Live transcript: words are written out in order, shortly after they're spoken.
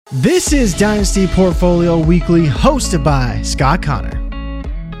This is Dynasty Portfolio Weekly, hosted by Scott Connor.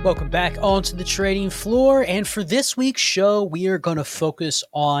 Welcome back onto the trading floor, and for this week's show, we are going to focus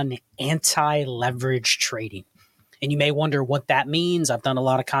on anti-leverage trading. And you may wonder what that means. I've done a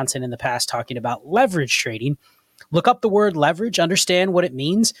lot of content in the past talking about leverage trading. Look up the word leverage, understand what it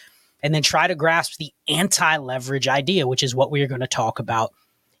means, and then try to grasp the anti-leverage idea, which is what we are going to talk about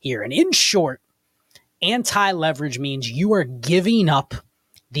here. And in short, anti-leverage means you are giving up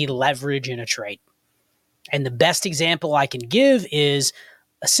the leverage in a trade. And the best example I can give is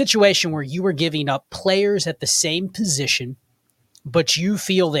a situation where you are giving up players at the same position, but you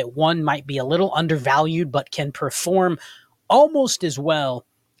feel that one might be a little undervalued, but can perform almost as well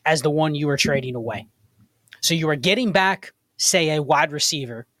as the one you are trading away. So you are getting back, say, a wide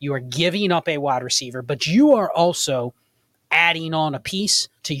receiver. You are giving up a wide receiver, but you are also adding on a piece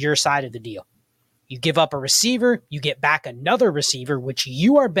to your side of the deal. You give up a receiver, you get back another receiver, which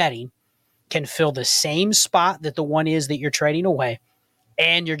you are betting can fill the same spot that the one is that you're trading away,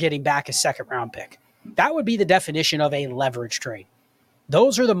 and you're getting back a second-round pick. That would be the definition of a leverage trade.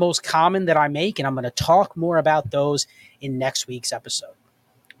 Those are the most common that I make, and I'm going to talk more about those in next week's episode.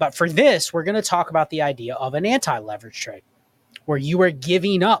 But for this, we're going to talk about the idea of an anti-leverage trade, where you are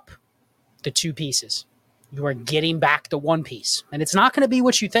giving up the two pieces. You are getting back the one piece. And it's not going to be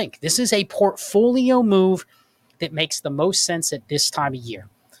what you think. This is a portfolio move that makes the most sense at this time of year.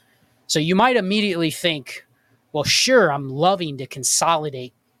 So you might immediately think, well, sure, I'm loving to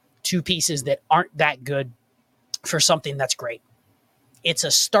consolidate two pieces that aren't that good for something that's great. It's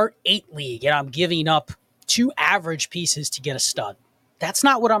a start 8 league, and I'm giving up two average pieces to get a stud. That's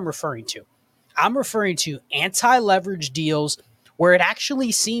not what I'm referring to. I'm referring to anti-leverage deals where it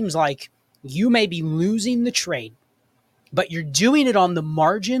actually seems like you may be losing the trade, but you're doing it on the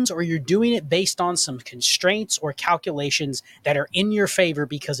margins, or you're doing it based on some constraints or calculations that are in your favor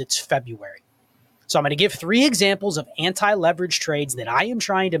because it's February. So I'm going to give 3 examples of anti-leverage trades that I am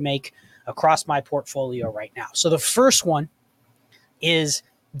trying to make across my portfolio right now. So the first one is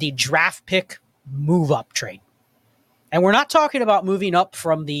the draft pick move-up trade. And we're not talking about moving up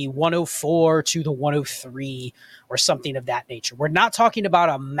from the 104 to the 103 or something of that nature. We're not talking about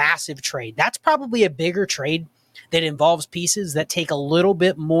a massive trade. That's probably a bigger trade that involves pieces that take a little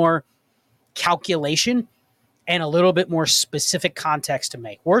bit more calculation and a little bit more specific context to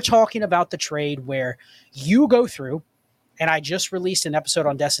make. We're talking about the trade where you go through, and I just released an episode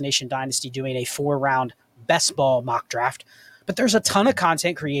on Destination Dynasty doing a 4-round best ball mock draft, but there's a ton of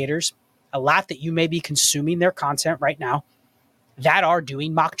content creators, a lot that you may be consuming their content right now, that are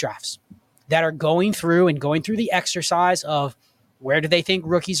doing mock drafts, that are going through the exercise of where do they think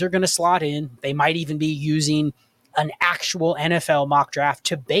rookies are going to slot in. They might even be using an actual NFL mock draft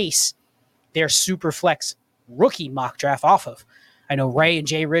to base their super flex rookie mock draft off of. I know Ray and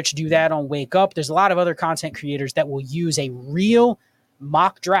Jay Rich do that on Wake Up. There's a lot of other content creators that will use a real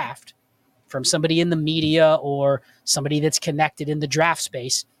mock draft from somebody in the media or somebody that's connected in the draft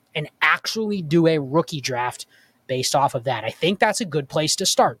space and actually do a rookie draft based off of that. I think that's a good place to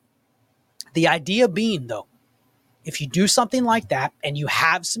start. The idea being, though, if you do something like that and you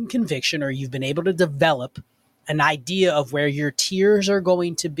have some conviction, or you've been able to develop an idea of where your tiers are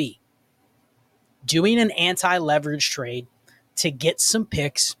going to be, doing an anti-leverage trade to get some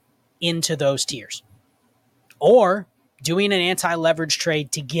picks into those tiers, or doing an anti-leverage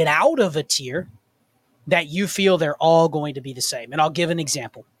trade to get out of a tier that you feel they're all going to be the same. And I'll give an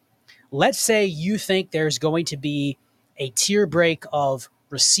example. Let's say you think there's going to be a tier break of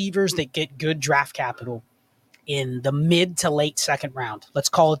receivers that get good draft capital in the mid to late second round. Let's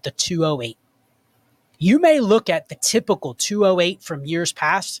call it the 208. You may look at the typical 208 from years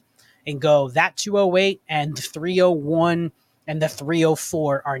past and go, that 208 and the 301 and the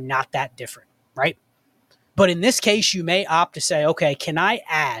 304 are not that different, right? But in this case, you may opt to say, okay, can I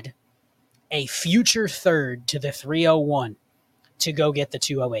add a future third to the 301 to go get the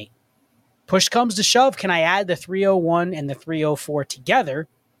 208? Push comes to shove, can I add the 301 and the 304 together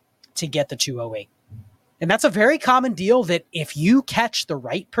to get the 208? And that's a very common deal that if you catch the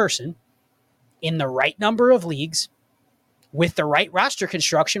right person in the right number of leagues with the right roster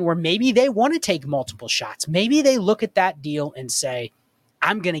construction, where maybe they want to take multiple shots, maybe they look at that deal and say,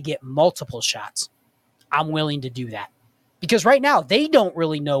 I'm going to get multiple shots, I'm willing to do that. Because right now, they don't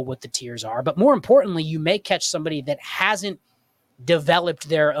really know what the tiers are. But more importantly, you may catch somebody that hasn't developed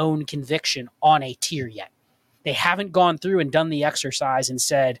their own conviction on a tier yet. They haven't gone through and done the exercise and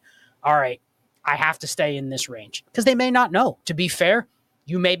said, all right, I have to stay in this range. Because they may not know. To be fair,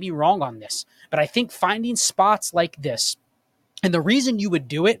 you may be wrong on this. But I think finding spots like this, and the reason you would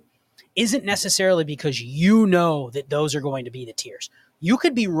do it isn't necessarily because you know that those are going to be the tiers. You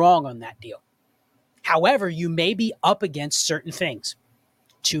could be wrong on that deal. However, you may be up against certain things.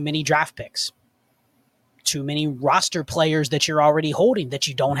 Too many draft picks, too many roster players that you're already holding that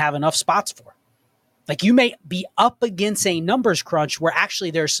you don't have enough spots for. Like, you may be up against a numbers crunch where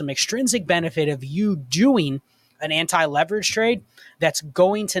actually there's some extrinsic benefit of you doing an anti-leverage trade that's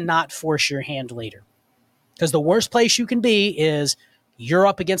going to not force your hand later. Because the worst place you can be is you're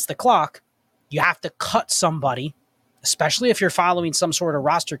up against the clock. You have to cut somebody, especially if you're following some sort of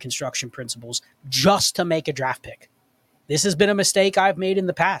roster construction principles, just to make a draft pick. This has been a mistake I've made in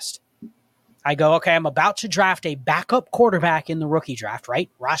the past. I go, okay, I'm about to draft a backup quarterback in the rookie draft, right?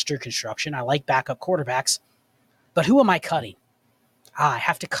 Roster construction. I like backup quarterbacks. But who am I cutting? I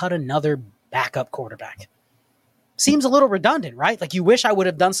have to cut another backup quarterback. Seems a little redundant, right? Like, you wish I would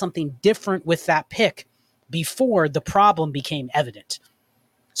have done something different with that pick before the problem became evident.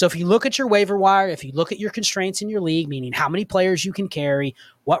 So if you look at your waiver wire, if you look at your constraints in your league, meaning how many players you can carry,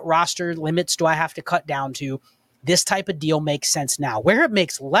 what roster limits do I have to cut down to, this type of deal makes sense now. Where it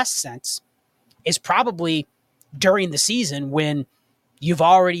makes less sense is probably during the season when you've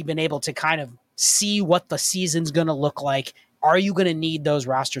already been able to kind of see what the season's going to look like. Are you going to need those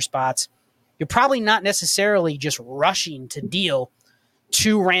roster spots? You're probably not necessarily just rushing to deal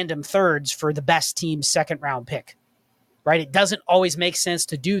 2 random thirds for the best team's second round pick, right? It doesn't always make sense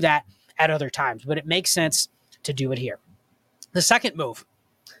to do that at other times, but it makes sense to do it here. The second move,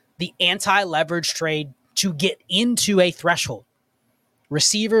 the anti-leverage trade to get into a threshold.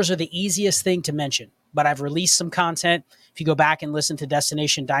 Receivers are the easiest thing to mention, but I've released some content. If you go back and listen to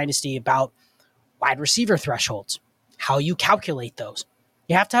Destination Dynasty about wide receiver thresholds, how you calculate those,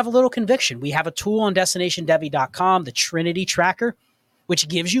 you have to have a little conviction. We have a tool on destinationdevy.com, the Trinity Tracker, which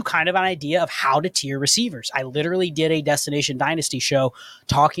gives you kind of an idea of how to tier receivers. I literally did a Destination Dynasty show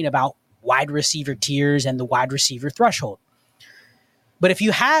talking about wide receiver tiers and the wide receiver threshold. But if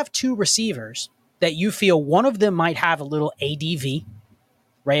you have 2 receivers that you feel one of them might have a little ADV,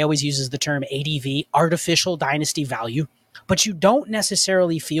 Ray always uses the term ADV, artificial dynasty value, but you don't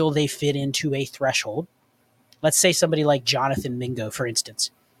necessarily feel they fit into a threshold. Let's say somebody like Jonathan Mingo, for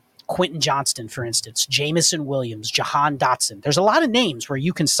instance, Quentin Johnston, for instance, Jamison Williams, Jahan Dotson. There's a lot of names where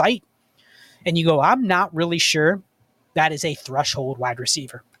you can cite and you go, I'm not really sure that is a threshold wide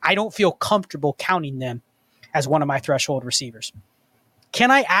receiver. I don't feel comfortable counting them as one of my threshold receivers. Can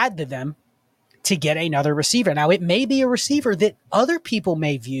I add to them to get another receiver? Now, it may be a receiver that other people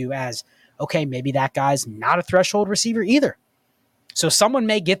may view as, okay, maybe that guy's not a threshold receiver either. So someone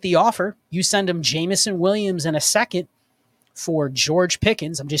may get the offer. You send them Jamison Williams in a second for George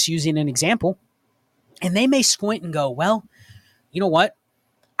Pickens. I'm just using an example. And they may squint and go, well, you know what?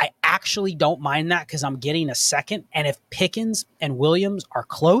 I actually don't mind that because I'm getting a second. And if Pickens and Williams are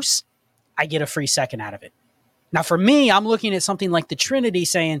close, I get a free second out of it. Now, for me, I'm looking at something like the Trinity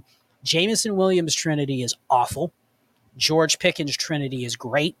saying, Jamison Williams' Trinity is awful. George Pickens' Trinity is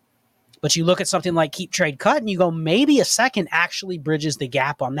great. But you look at something like Keep Trade Cut and you go, maybe a second actually bridges the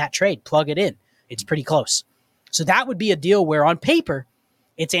gap on that trade. Plug it in. It's pretty close. So that would be a deal where on paper,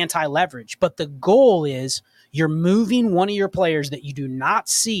 it's anti-leverage. But the goal is you're moving one of your players that you do not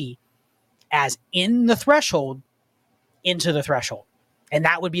see as in the threshold into the threshold. And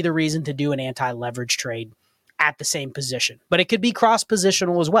that would be the reason to do an anti-leverage trade at the same position. But it could be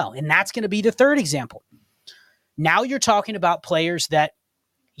cross-positional as well. And that's going to be the third example. Now you're talking about players that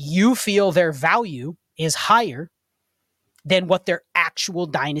you feel their value is higher than what their actual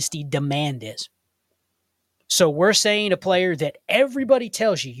dynasty demand is. So we're saying a player that everybody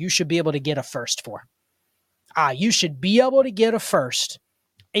tells you should be able to get a first for. You should be able to get a first,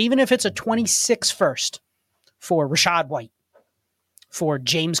 even if it's a 26 first for Rachaad White, for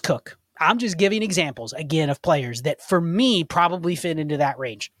James Cook. I'm just giving examples, again, of players that for me probably fit into that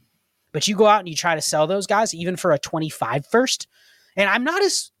range. But you go out and you try to sell those guys, even for a 25 first. And I'm not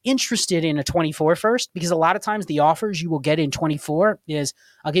as interested in a 24 first because a lot of times the offers you will get in 24 is,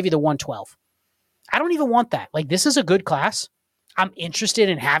 I'll give you the 112. I don't even want that. Like, this is a good class. I'm interested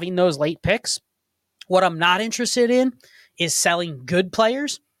in having those late picks. What I'm not interested in is selling good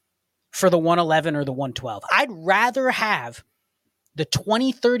players for the 111 or the 112. I'd rather have the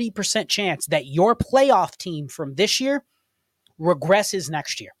 20-30% chance that your playoff team from this year regresses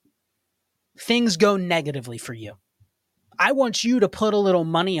next year. Things go negatively for you. I want you to put a little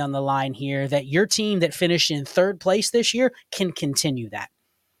money on the line here that your team that finished in third place this year can continue that.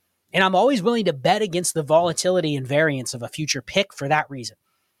 And I'm always willing to bet against the volatility and variance of a future pick for that reason.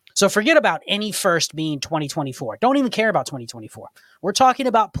 So forget about any first being 2024. Don't even care about 2024. We're talking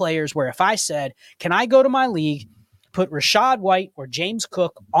about players where if I said, can I go to my league, put Rachaad White or James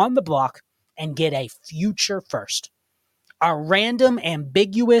Cook on the block and get a future first? a random,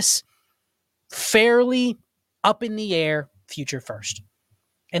 ambiguous, fairly up in the air future first?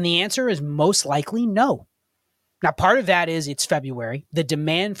 And the answer is most likely no. Now, part of that is it's February. The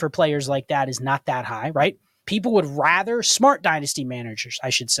demand for players like that is not that high, right? People would rather, smart dynasty managers,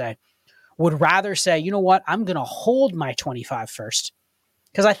 I should say, would rather say, you know what, I'm going to hold my 25 first.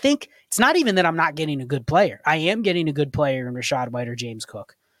 Because I think it's not even that I'm not getting a good player. I am getting a good player in Rachaad White or James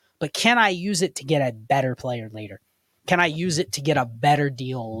Cook. But can I use it to get a better player later? Can I use it to get a better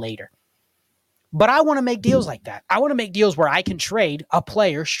deal later? But I want to make deals like that. I want to make deals where I can trade a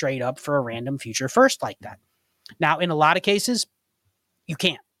player straight up for a random future first like that. Now, in a lot of cases, you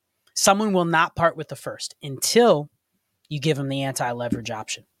can't. Someone will not part with the first until you give them the anti-leverage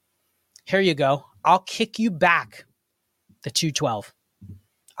option. Here you go. I'll kick you back the 212.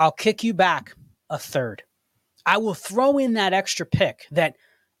 I'll kick you back a third. I will throw in that extra pick that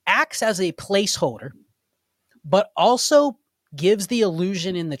acts as a placeholder, but also gives the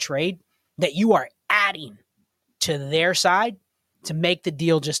illusion in the trade that you are adding to their side to make the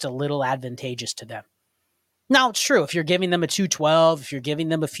deal just a little advantageous to them. Now, it's true. If you're giving them a 212, if you're giving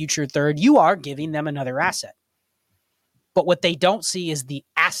them a future third, you are giving them another asset. But what they don't see is the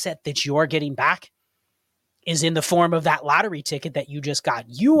asset that you're getting back is in the form of that lottery ticket that you just got.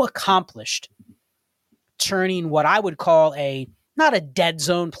 You accomplished turning what I would call not a dead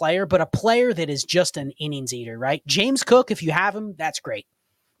zone player, but a player that is just an innings eater, right? James Cook, if you have him, that's great.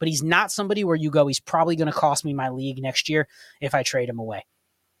 But he's not somebody where you go, he's probably going to cost me my league next year if I trade him away.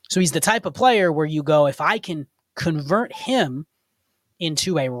 So he's the type of player where you go, if I can convert him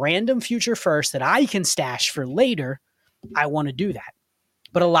into a random future first that I can stash for later, I want to do that.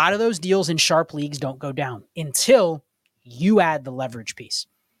 But a lot of those deals in sharp leagues don't go down until you add the leverage piece.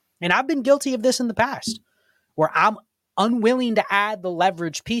 And I've been guilty of this in the past, where I'm unwilling to add the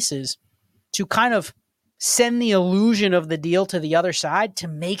leverage pieces to kind of send the illusion of the deal to the other side to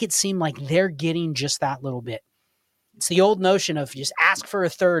make it seem like they're getting just that little bit. It's the old notion of just ask for a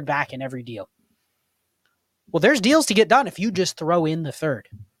third back in every deal. Well, there's deals to get done if you just throw in the third.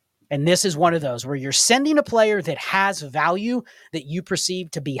 And this is one of those where you're sending a player that has value that you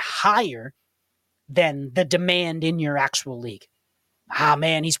perceive to be higher than the demand in your actual league.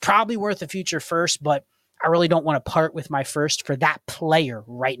 Man, he's probably worth a future first, but I really don't want to part with my first for that player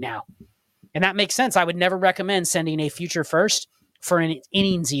right now. And that makes sense. I would never recommend sending a future first for an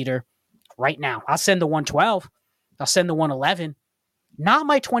innings eater right now. I'll send the 112. I'll send the 111. Not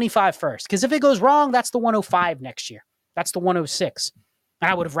my 25 first. Because if it goes wrong, that's the 105 next year. That's the 106. And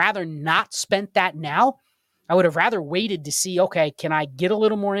I would have rather not spent that now. I would have rather waited to see, okay, can I get a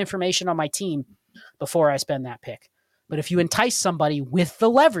little more information on my team before I spend that pick? But if you entice somebody with the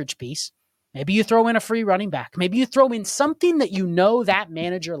leverage piece, maybe you throw in a free running back. Maybe you throw in something that you know that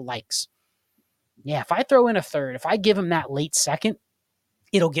manager likes. Yeah, if I throw in a third, if I give him that late second,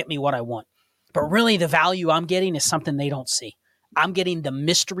 it'll get me what I want. But really the value I'm getting is something they don't see. I'm getting the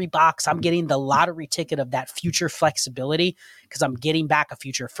mystery box. I'm getting the lottery ticket of that future flexibility because I'm getting back a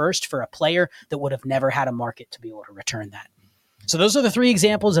future first for a player that would have never had a market to be able to return that. So those are the three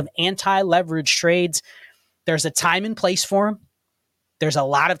examples of anti-leverage trades. There's a time and place for them. There's a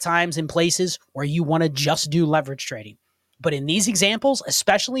lot of times and places where you want to just do leverage trading. But in these examples,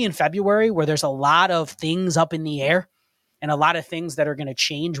 especially in February, where there's a lot of things up in the air and a lot of things that are going to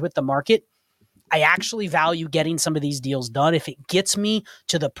change with the market, I actually value getting some of these deals done if it gets me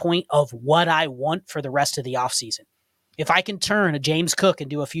to the point of what I want for the rest of the offseason. If I can turn a James Cook and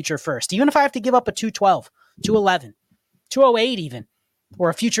do a future first, even if I have to give up a 212, 211, 208 even, or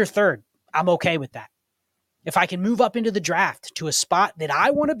a future third, I'm okay with that. If I can move up into the draft to a spot that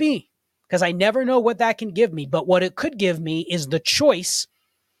I want to be, because I never know what that can give me, but what it could give me is the choice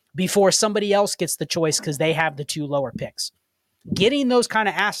before somebody else gets the choice because they have the two lower picks. Getting those kind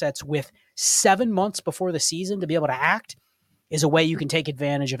of assets with 7 months before the season to be able to act is a way you can take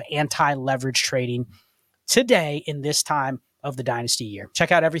advantage of anti-leverage trading today in this time of the Dynasty year.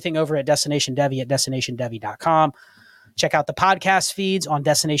 Check out everything over at Destination Devy at destinationdevy.com. Check out the podcast feeds on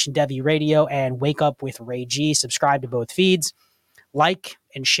Destination Devy Radio and Wake Up with Ray G. Subscribe to both feeds. Like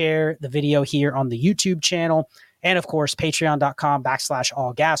and share the video here on the YouTube channel. And of course,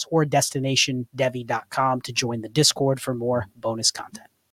 patreon.com/allgas or destinationdevy.com to join the Discord for more bonus content.